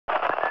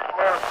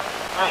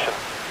Mission.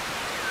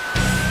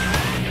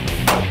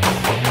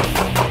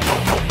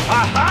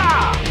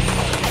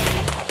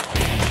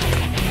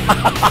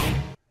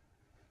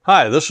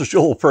 Hi, this is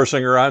Joel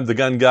Persinger. I'm the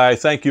Gun Guy.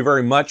 Thank you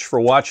very much for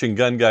watching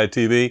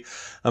GunGuyTV.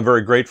 I'm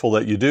very grateful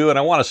that you do, and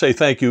I want to say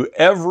thank you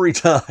every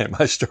time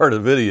I start a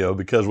video,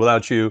 because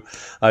without you,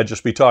 I'd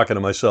just be talking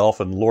to myself,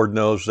 and Lord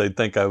knows they'd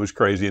think I was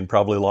crazy and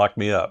probably lock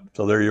me up.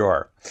 So there you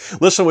are.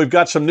 Listen, we've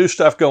got some new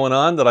stuff going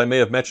on that I may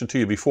have mentioned to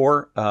you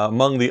before.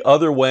 Among the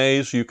other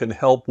ways you can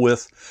help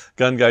with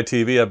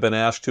GunGuyTV, I've been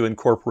asked to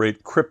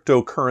incorporate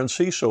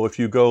cryptocurrency. So if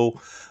you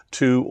go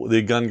to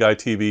the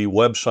GunGuyTV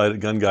website at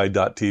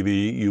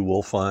GunGuy.tv, you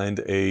will find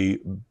a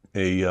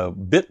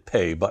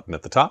BitPay button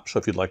at the top. So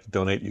if you'd like to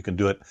donate, you can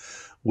do it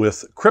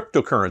with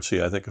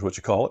cryptocurrency, I think is what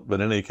you call it.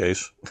 But in any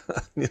case,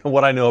 you know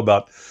what I know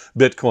about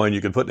Bitcoin, you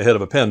can put in the head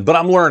of a pen, but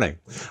I'm learning.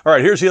 All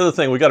right, here's the other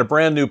thing. We got a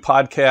brand new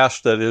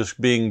podcast that is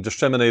being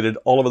disseminated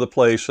all over the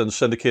place and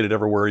syndicated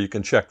everywhere. You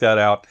can check that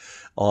out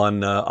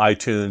on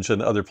iTunes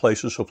and other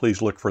places, so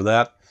please look for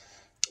that,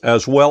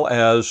 as well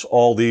as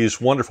all these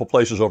wonderful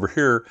places over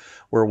here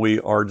where we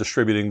are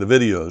distributing the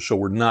videos. So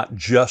we're not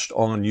just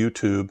on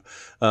YouTube.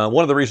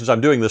 One of the reasons I'm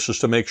doing this is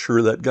to make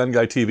sure that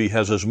GunGuyTV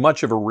has as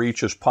much of a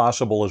reach as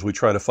possible as we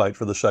try to fight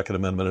for the Second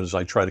Amendment, as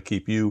I try to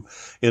keep you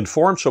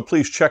informed. So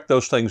please check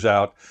those things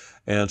out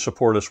and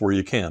support us where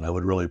you can. I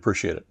would really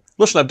appreciate it.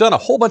 Listen, I've done a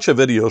whole bunch of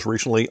videos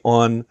recently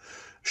on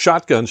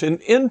shotguns,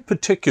 and in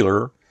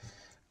particular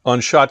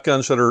on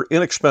shotguns that are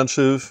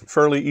inexpensive,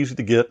 fairly easy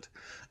to get,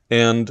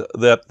 and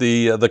that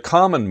the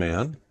common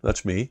man,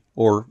 that's me,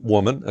 or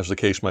woman, as the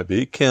case might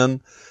be,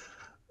 can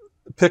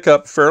pick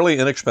up fairly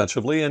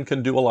inexpensively and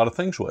can do a lot of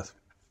things with.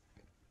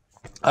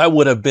 I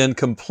would have been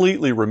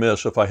completely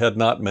remiss if I had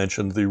not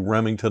mentioned the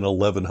Remington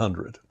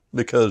 1100,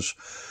 because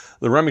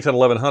the Remington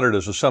 1100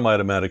 as a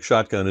semi-automatic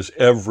shotgun is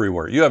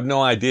everywhere. You have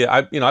no idea.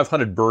 I've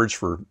hunted birds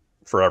for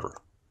forever.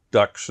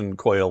 Ducks and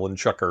quail and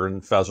chukar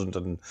and pheasant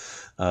and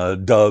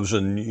doves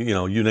and,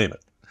 you name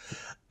it.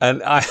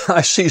 And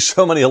I see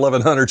so many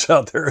 1100s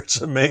out there,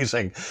 it's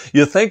amazing.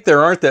 You think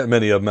there aren't that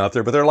many of them out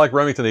there, but they're like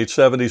Remington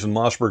 870s and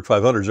Mossberg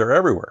 500s, they're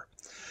everywhere.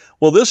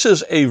 Well, this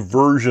is a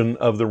version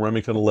of the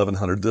Remington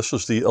 1100. This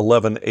is the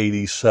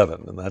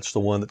 1187, and that's the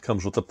one that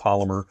comes with the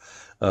polymer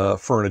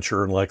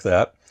furniture and like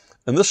that.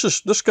 And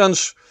this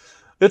gun's,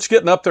 it's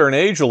getting up there in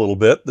age a little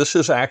bit. This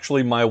is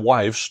actually my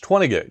wife's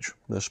 20 gauge.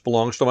 This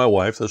belongs to my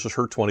wife. This is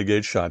her 20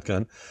 gauge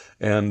shotgun.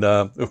 And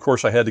of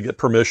course I had to get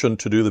permission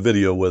to do the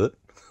video with it.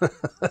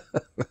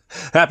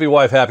 Happy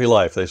wife, happy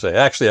life, they say.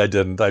 Actually, I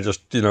didn't. I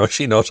just,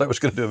 she knows I was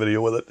going to do a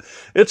video with it.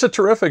 It's a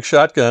terrific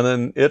shotgun,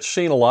 and it's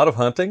seen a lot of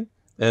hunting,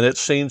 and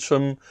it's seen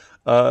some,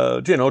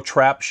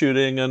 trap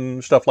shooting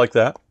and stuff like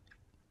that.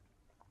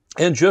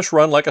 And just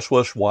run like a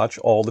Swiss watch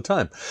all the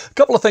time. A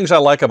couple of things I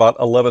like about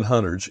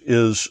 1100s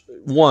is,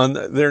 one,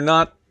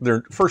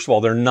 first of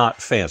all, they're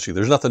not fancy.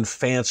 There's nothing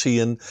fancy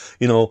and,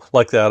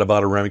 like that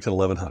about a Remington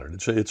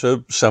 1100. It's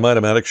a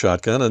semi-automatic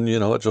shotgun, and,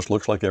 it just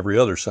looks like every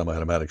other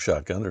semi-automatic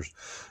shotgun. There's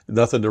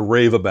nothing to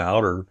rave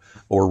about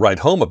or write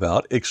home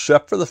about,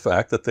 except for the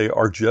fact that they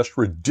are just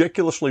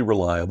ridiculously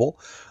reliable.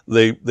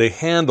 They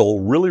handle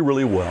really,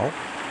 really well,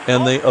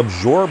 and they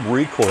absorb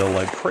recoil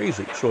like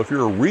crazy. So if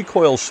you're a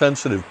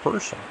recoil-sensitive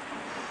person,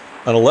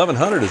 an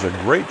 1100 is a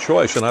great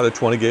choice in either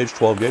 20 gauge,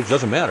 12 gauge,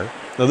 doesn't matter.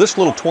 Now this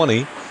little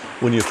 20,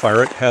 when you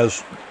fire it,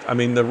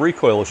 the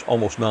recoil is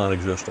almost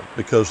non-existent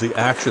because the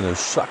action is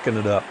sucking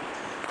it up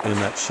in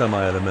that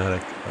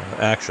semi-automatic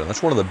action.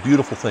 That's one of the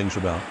beautiful things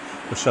about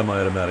the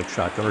semi-automatic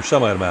shotgun, or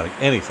semi-automatic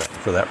anything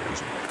for that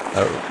reason,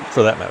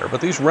 for that matter.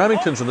 But these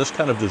Remingtons in this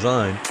kind of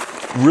design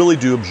really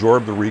do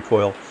absorb the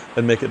recoil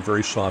and make it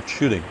very soft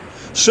shooting.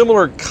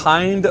 Similar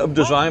kind of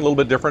design, a little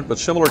bit different, but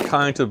similar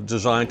kind of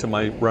design to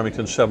my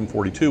Remington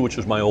 742, which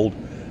is my old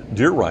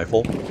deer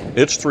rifle.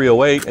 It's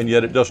 308, and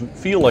yet it doesn't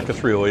feel like a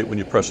 308 when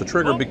you press the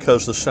trigger,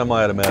 because the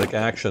semi-automatic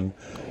action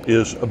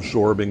is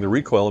absorbing the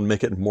recoil and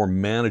make it more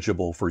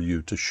manageable for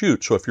you to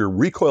shoot. So if you're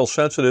recoil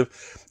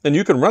sensitive, and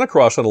you can run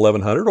across an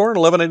 1100 or an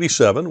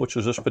 1187, which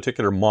is this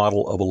particular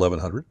model of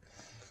 1100,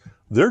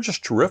 they're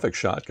just terrific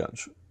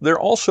shotguns. They're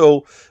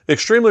also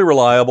extremely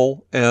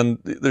reliable, and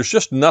there's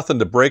just nothing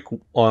to break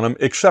on them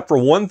except for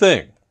one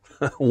thing.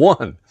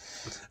 One.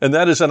 And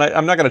that is, and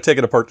I'm not going to take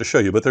it apart to show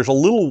you, but there's a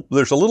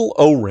little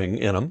O-ring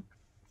in them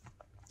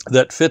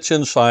that fits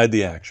inside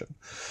the action.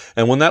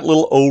 And when that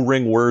little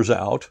O-ring wears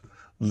out,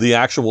 the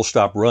action will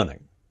stop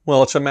running.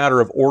 Well, it's a matter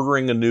of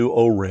ordering a new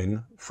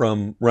O-ring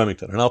from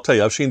Remington. And I'll tell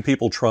you, I've seen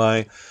people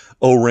try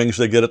O-rings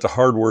they get at the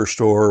hardware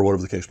store or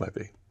whatever the case might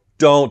be.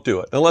 Don't do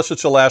it unless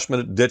it's a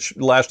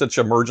last-ditch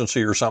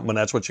emergency or something, and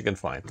that's what you can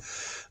find.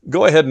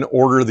 Go ahead and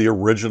order the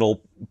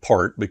original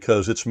part,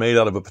 because it's made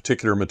out of a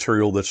particular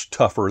material that's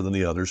tougher than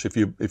the others. If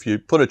you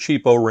put a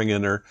cheap O-ring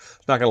in there,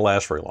 it's not going to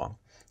last very long.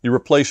 You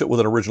replace it with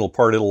an original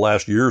part, it'll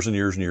last years and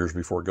years and years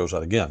before it goes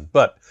out again.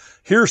 But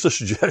here's the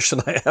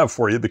suggestion I have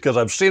for you, because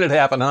I've seen it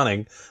happen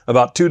hunting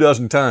about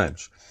 24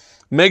 times.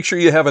 Make sure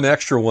you have an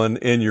extra one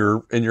in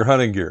your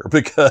hunting gear,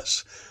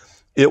 because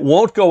it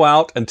won't go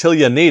out until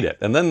you need it.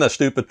 And then the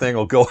stupid thing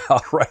will go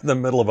out right in the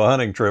middle of a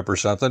hunting trip or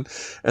something,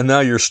 and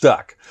now you're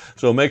stuck.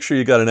 So make sure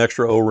you got an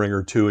extra O-ring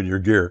or two in your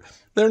gear.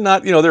 They're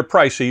not, they're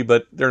pricey,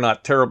 but they're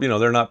not terrible,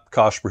 they're not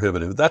cost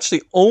prohibitive. That's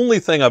the only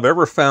thing I've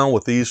ever found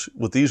with these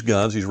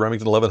guns, these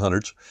Remington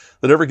 1100s,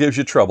 that ever gives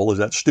you trouble is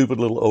that stupid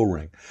little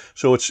O-ring.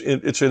 So it's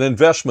an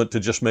investment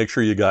to just make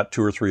sure you got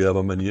 2 or 3 of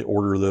them and you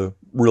order the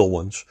real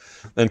ones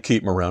and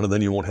keep them around, and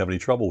then you won't have any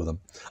trouble with them.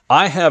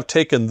 I have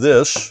taken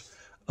this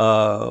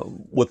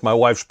with my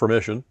wife's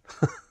permission.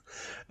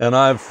 And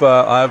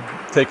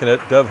I've taken it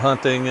dove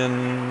hunting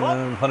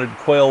and hunted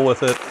quail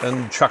with it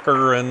and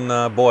chucker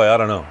and boy, I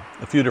don't know,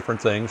 a few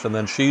different things. And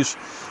then she's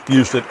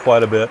used it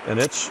quite a bit, and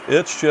it's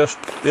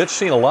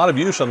seen a lot of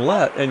use,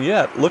 and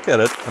yet look at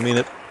it. I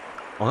mean,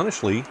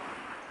 honestly,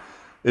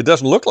 it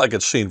doesn't look like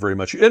it's seen very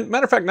much.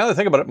 Matter of fact, now that I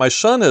think about it, my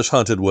son has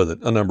hunted with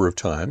it a number of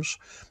times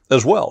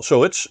as well.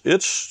 So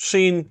it's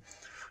seen,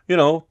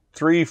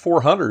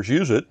 3-4 hunters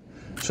use it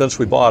since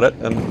we bought it,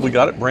 and we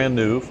got it brand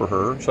new for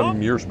her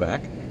some years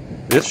back.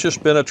 It's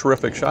just been a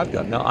terrific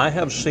shotgun. Now, I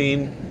have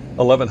seen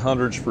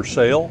 1100s for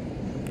sale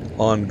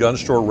on gun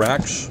store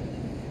racks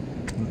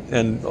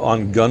and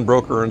on Gun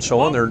Broker and so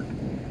on.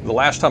 The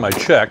last time I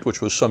checked, which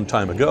was some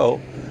time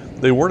ago,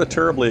 they weren't a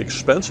terribly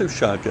expensive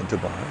shotgun to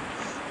buy.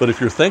 But if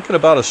you're thinking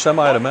about a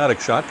semi-automatic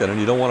shotgun and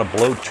you don't want to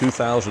blow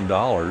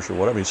 $2,000 or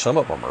what, I mean, some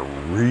of them are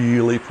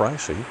really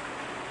pricey,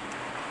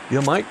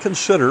 you might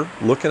consider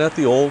looking at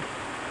the old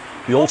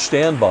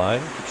standby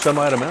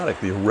semi-automatic,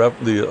 the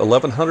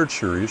 1100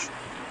 series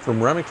from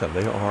Remington.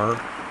 They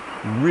are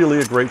really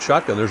a great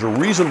shotgun. There's a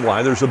reason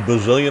why there's a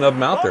bazillion of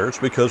them out there. It's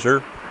because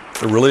they're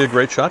really a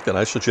great shotgun.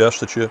 I suggest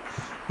that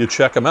you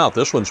check them out.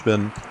 This one's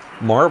been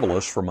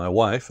marvelous for my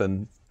wife,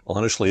 and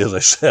honestly, as I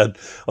said,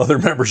 other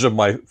members of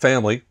my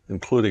family,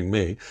 including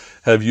me,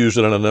 have used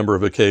it on a number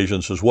of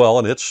occasions as well,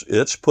 and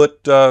it's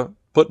put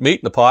meat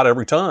in the pot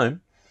every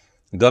time.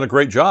 Done a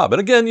great job. And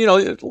again,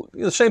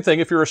 the same thing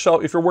if you're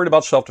worried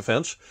about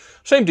self-defense,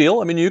 same deal.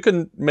 I mean, you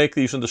can make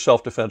these into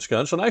self-defense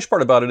guns. The nice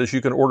part about it is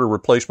you can order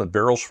replacement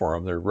barrels for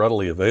them. They're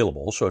readily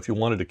available. So if you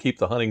wanted to keep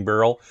the hunting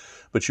barrel,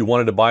 but you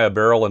wanted to buy a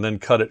barrel and then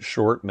cut it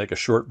short, make a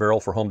short barrel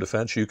for home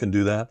defense, you can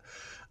do that.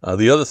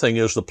 The other thing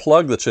is the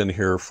plug that's in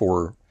here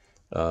for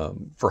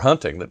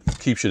hunting that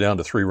keeps you down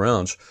to 3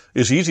 rounds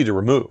is easy to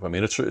remove. I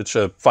mean, it's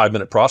a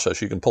 5-minute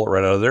process. You can pull it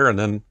right out of there, and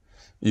then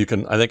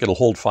I think it'll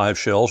hold 5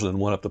 shells and then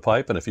 1 up the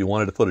pipe. And if you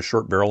wanted to put a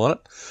short barrel on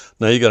it,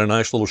 now you got a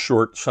nice little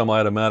short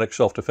semi-automatic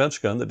self-defense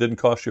gun that didn't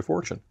cost you a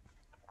fortune.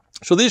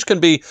 So these can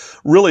be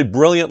really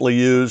brilliantly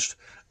used.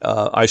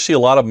 I see a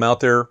lot of them out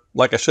there.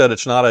 Like I said,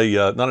 it's not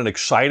an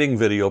exciting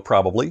video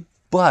probably,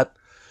 but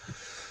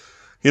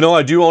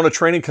I do own a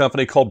training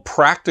company called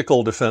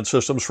Practical Defense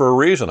Systems for a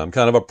reason. I'm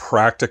kind of a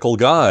practical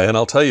guy, and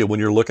I'll tell you, when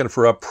you're looking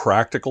for a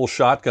practical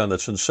shotgun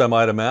that's in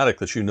semi-automatic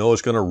that you know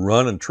is going to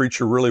run and treat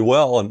you really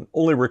well and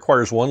only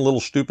requires one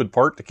little stupid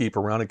part to keep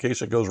around in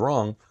case it goes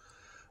wrong,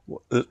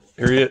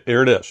 here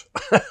it is,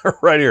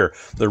 right here,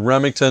 the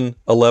Remington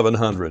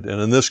 1100, and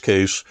in this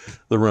case,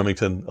 the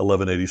Remington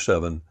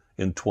 1187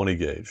 in 20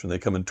 gauge, and they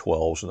come in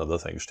 12s and other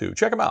things too.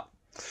 Check them out.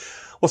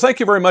 Well,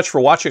 thank you very much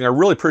for watching. I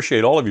really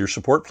appreciate all of your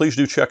support. Please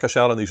do check us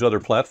out on these other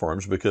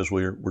platforms because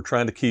we're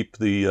trying to keep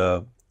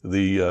the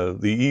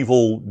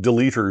evil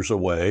deleters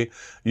away.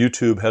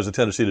 YouTube has a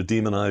tendency to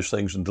demonize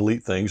things and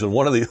delete things, and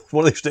one of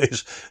these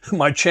days,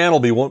 my channel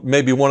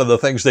may be one of the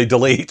things they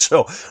delete.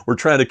 So we're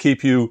trying to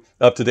keep you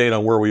up to date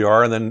on where we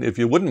are. And then, if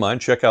you wouldn't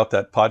mind, check out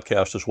that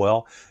podcast as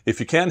well. If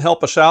you can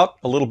help us out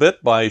a little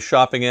bit by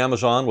shopping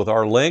Amazon with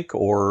our link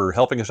or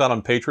helping us out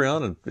on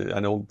Patreon, and I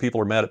know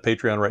people are mad at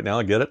Patreon right now,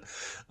 I get it.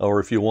 Or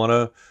if you want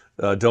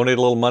to donate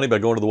a little money by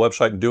going to the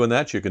website and doing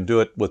that, you can do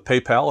it with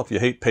PayPal. If you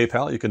hate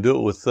PayPal, you can do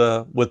it with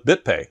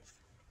BitPay.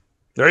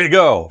 There you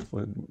go.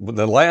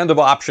 The land of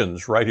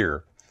options right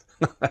here.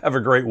 Have a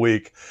great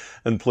week,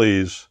 and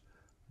please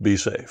be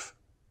safe.